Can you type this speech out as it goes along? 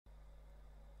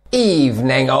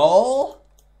Evening all.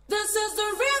 This is the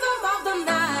rhythm of the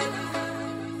night,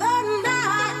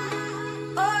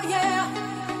 oh yeah.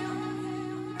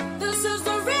 This is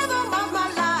the rhythm of my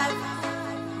life,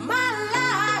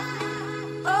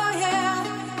 oh yeah.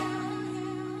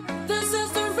 This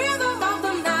is the rhythm of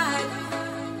the night,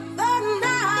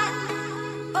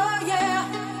 oh yeah.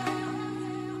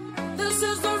 This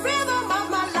is the rhythm of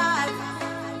my life,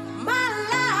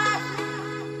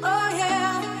 oh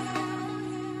yeah.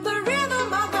 The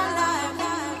rhythm of my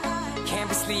life. Can't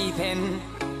be sleeping,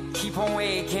 keep on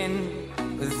waking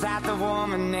without the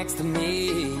woman next to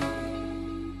me.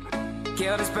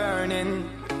 Guilt is burning,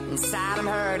 inside I'm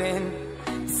hurting.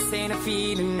 This ain't a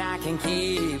feeling I can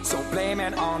keep. So blame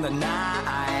it on the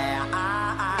night.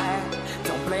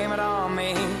 Don't blame it on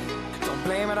me. Don't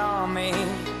blame it on me.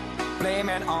 Blame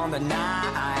it on the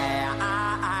night.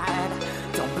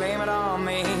 Don't blame it on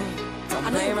me. Don't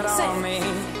blame it on me.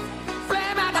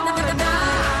 Blame it on the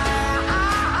night.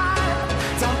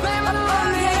 Don't blame it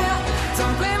on me.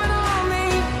 Don't blame it on me.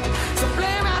 So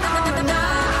blame it on the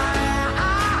night.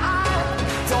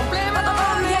 Don't blame it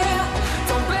on me.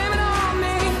 Don't blame it on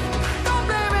me. Don't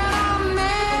blame it on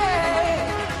me.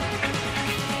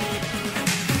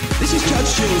 This is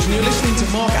Judge Jules and you're listening to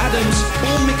Mark Adams,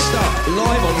 all mixed up,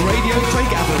 live on Radio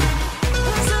Craigavon.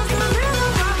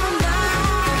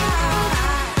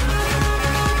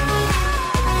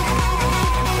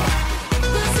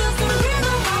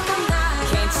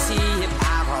 Can't see it, I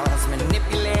was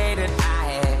manipulated. I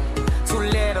had too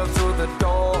little through the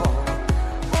door.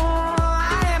 Oh,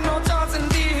 I had no choice in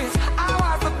this. I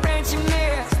was the friend she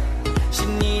missed. She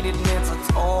needed me to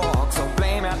talk, so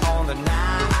blame it on the night.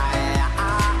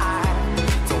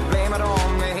 Don't blame it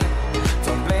on me.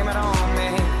 Don't blame it on me.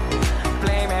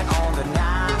 Blame it on the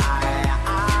night.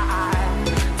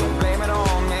 Don't blame it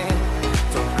on me.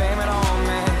 Don't blame it on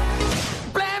me.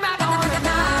 Blame it on the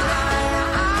night.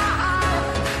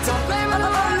 Don't blame it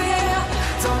on me.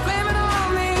 Don't blame it on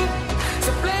me.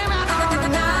 So blame it on the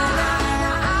night.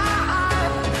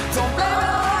 Don't blame it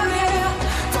on me.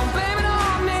 Don't blame it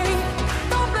on me.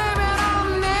 Don't blame it on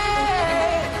me.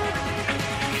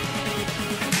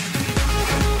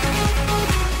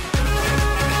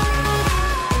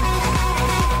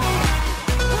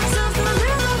 This is the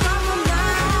rhythm of the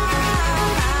night.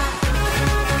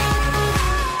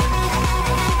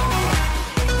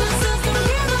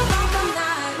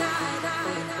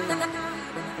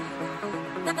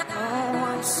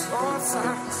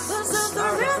 This is the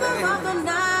rhythm of the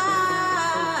night.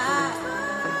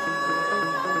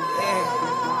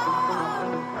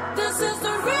 This is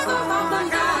the rhythm of the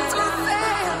night.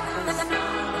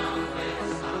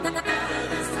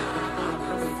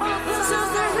 This is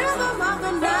the rhythm of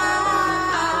the night. This is the rhythm of the night.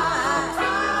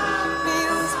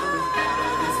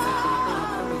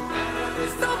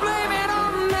 Don't blame it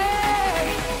on me.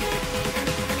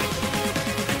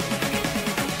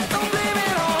 Don't blame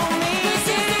it on me. This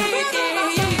is the rhythm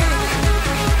of the night.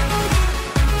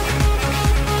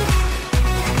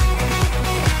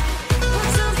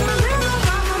 This is the rhythm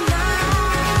of the night.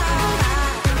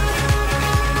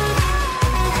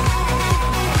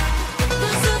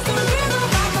 This is the rhythm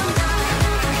of the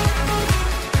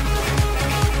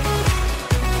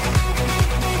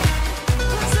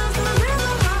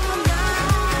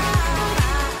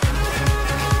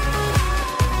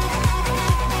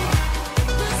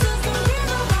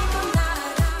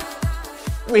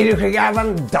Radio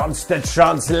Craigavon, Dunster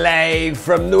Trance live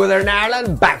from Northern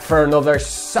Ireland, back for another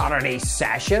Saturday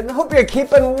session. Hope you're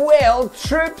keeping well,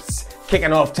 troops.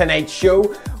 Kicking off tonight's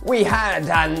show, we had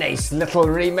a nice little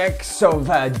remix of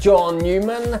John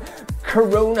Newman,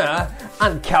 Corona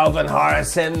and Calvin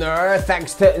Harris in there,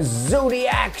 thanks to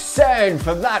Zodiac Sound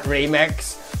for that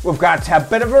remix. We've got a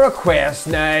bit of a request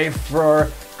now for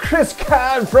Chris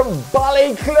Kahn from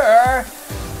Ballyclare.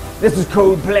 This is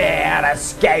Coldplay and A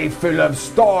Sky Full of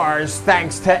Stars,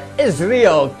 thanks to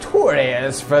Israel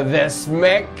Torres for this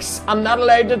mix. I'm not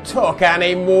allowed to talk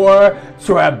anymore,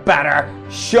 so I better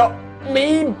shut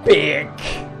me bake.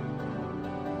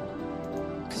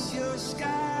 Cause you're a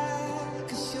sky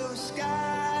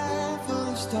full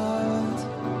of stars.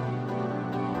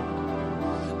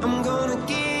 I'm gonna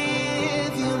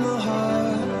give you my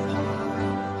heart.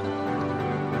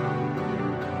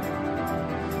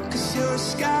 Cause you're a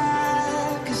sky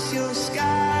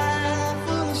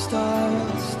full of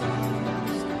stars.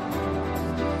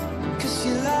 Cause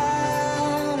you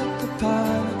light up the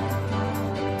path.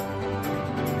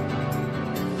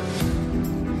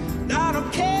 I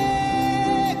don't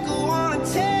care, go on and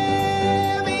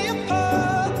tear me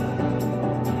apart.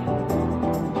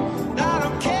 I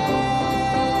don't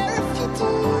care if you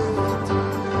do.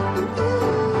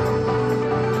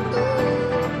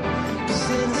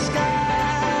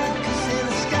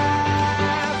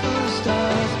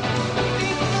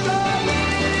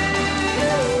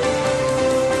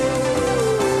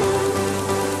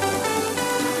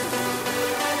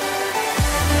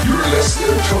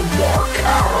 listening to Mark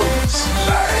Adams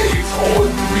live on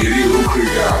Radio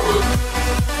Craig Allen.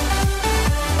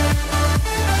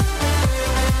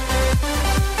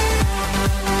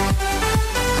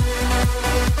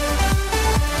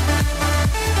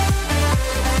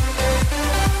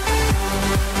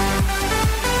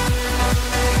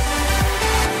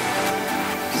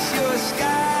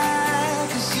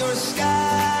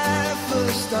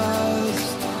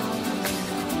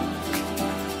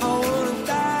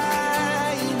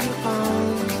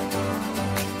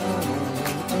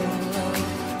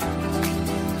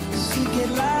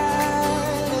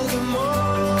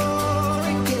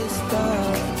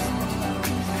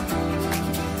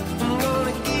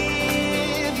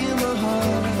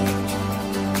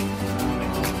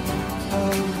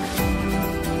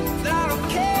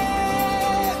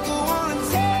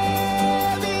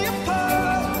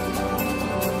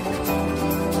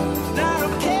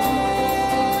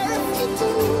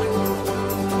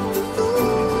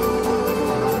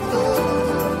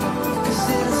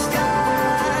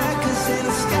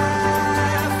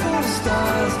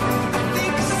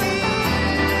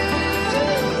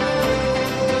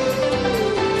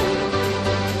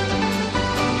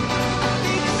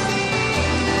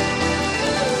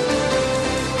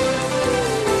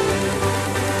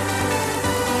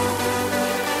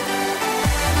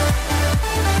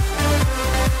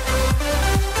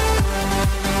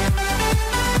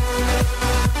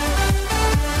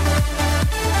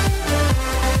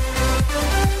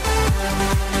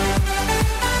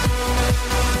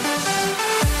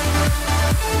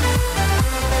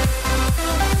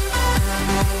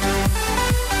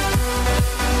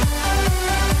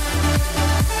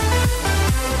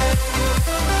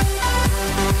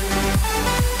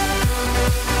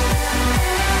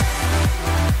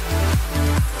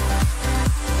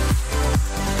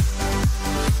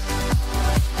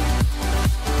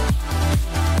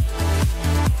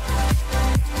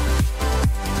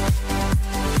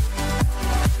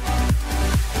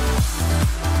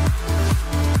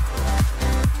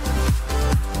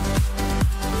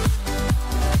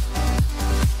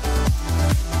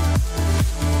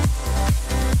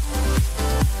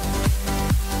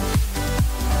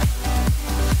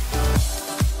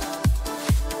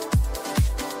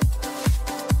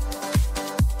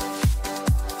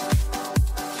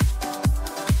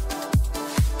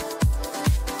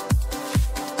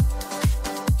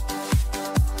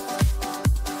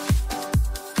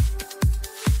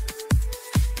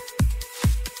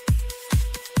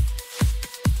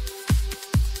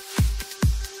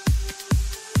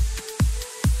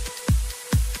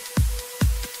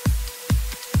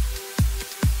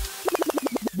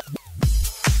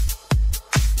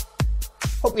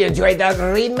 Hope you enjoyed that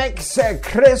remix,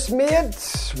 Chris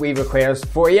mate. We request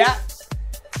for you.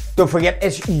 Don't forget,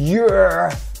 it's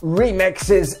your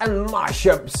remixes and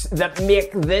mashups that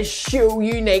make this show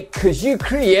unique, because you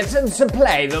create and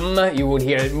supply them. You won't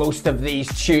hear most of these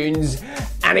tunes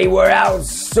anywhere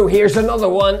else. So here's another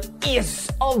one, Ace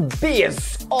of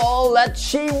Base, All That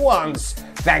She Wants.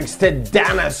 Thanks to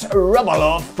Dennis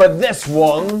Rubaloff for this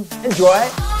one. Enjoy.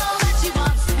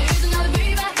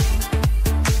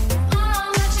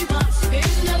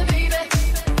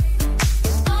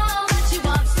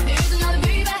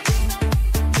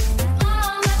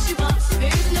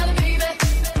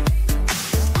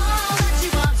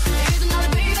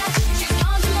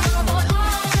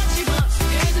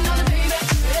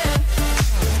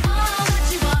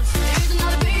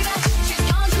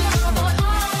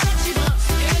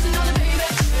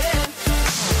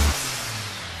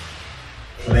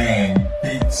 Playing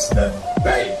beats that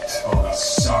bait on a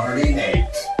Saturday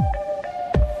night.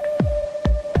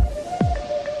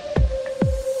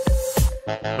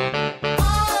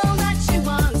 All that she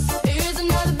wants is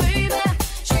another baby.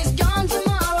 She's gone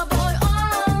tomorrow, boy.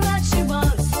 All that she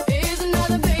wants is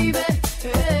another baby.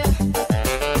 Yeah.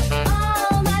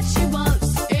 All that she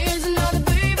wants is another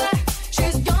baby.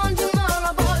 She's gone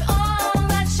tomorrow, boy. All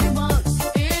that she wants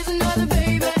is another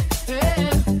baby.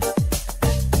 Yeah.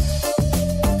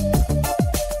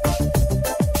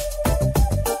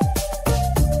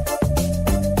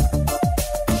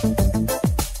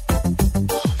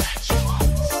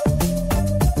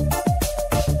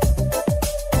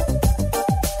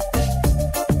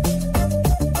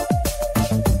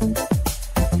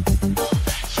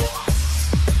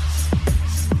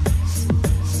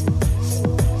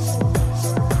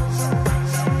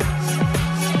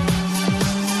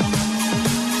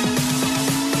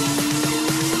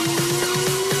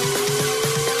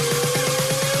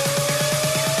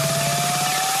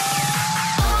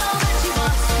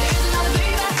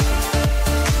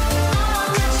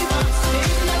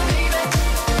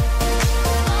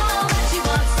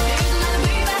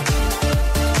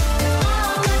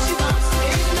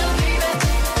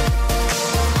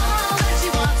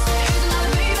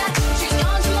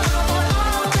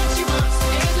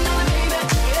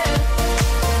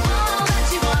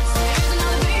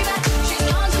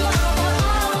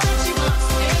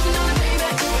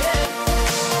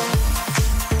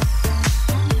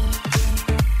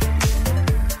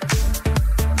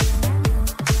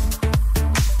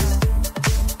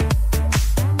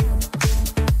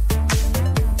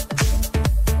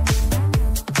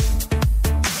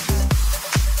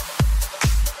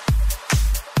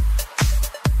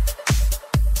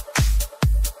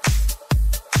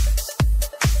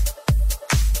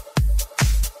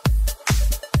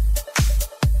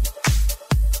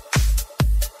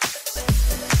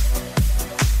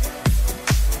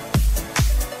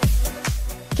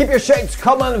 Keep your shouts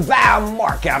coming via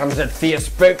Mark Adams at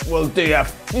Facebook. We'll do a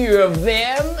few of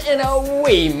them in a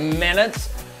wee minute.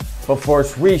 But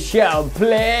first we shall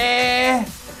play...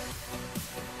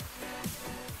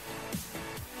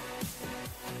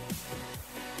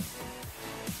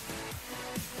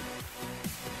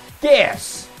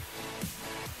 Guess.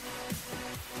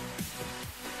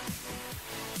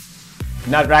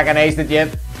 Not recognized it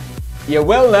yet? You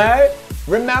will now.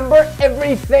 Remember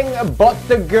everything but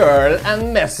the girl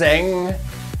and missing.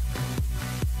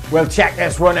 We'll check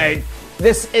this one out.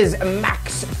 This is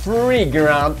Max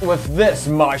Freegrant with this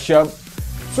mashup.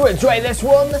 So enjoy this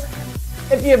one.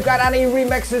 If you've got any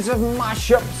remixes of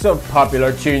mashups of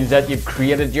popular tunes that you've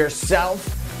created yourself,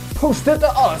 post it to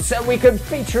us and we can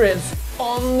feature it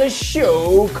on the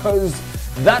show, cause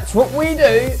that's what we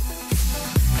do.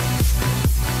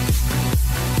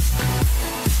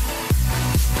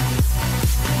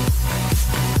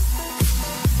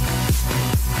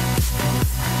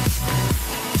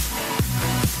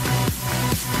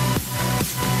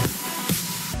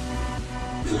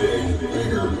 Playing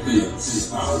bigger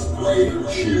beats and brighter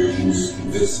tunes.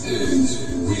 This is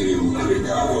Radio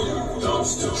Critical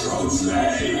Dance to Trance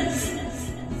Live.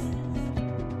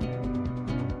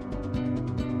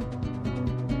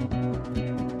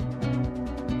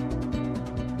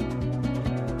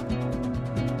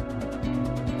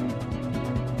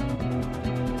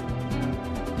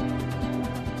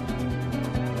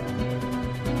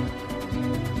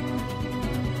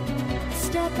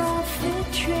 Step off the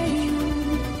train,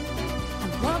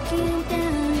 I'm walking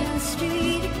down your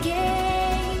street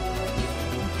again,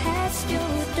 past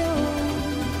your door,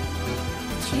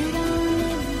 but you don't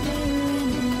live there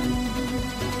anymore.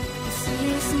 This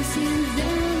place seems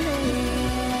lonely,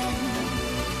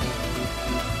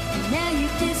 and now you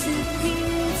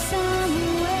disappeared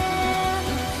somewhere.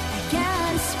 I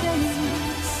got a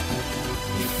space,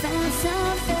 you found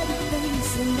some better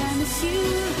place, and I miss you.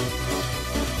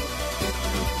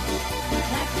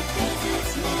 Like the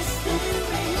deserts miss the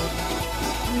rain,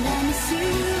 and I miss you.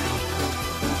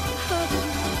 Oh,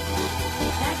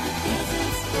 like the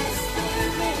deserts miss the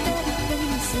rain,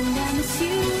 and I miss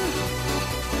you.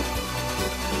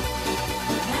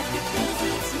 Like the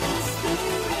deserts miss the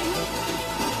rain,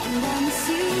 and I miss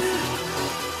you.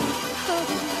 Oh,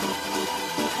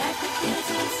 like the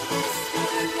deserts miss the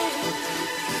rain.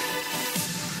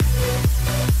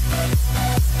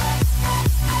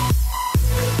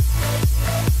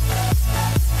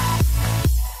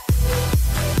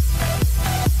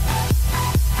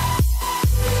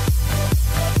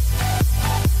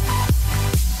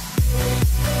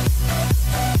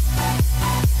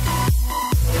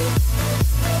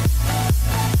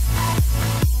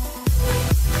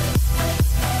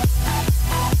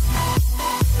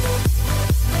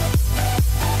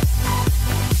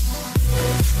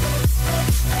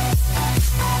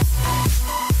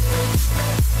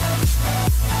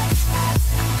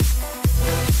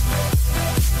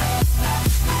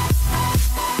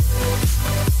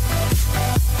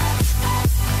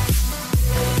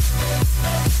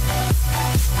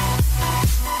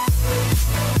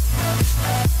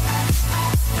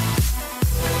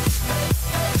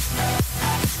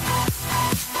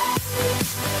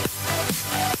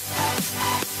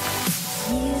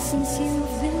 Since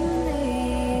you've been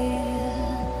there,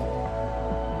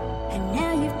 and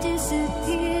now you've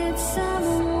disappeared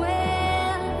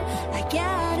somewhere. I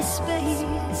got a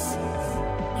space,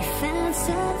 you found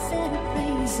some better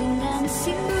place, and I miss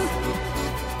you.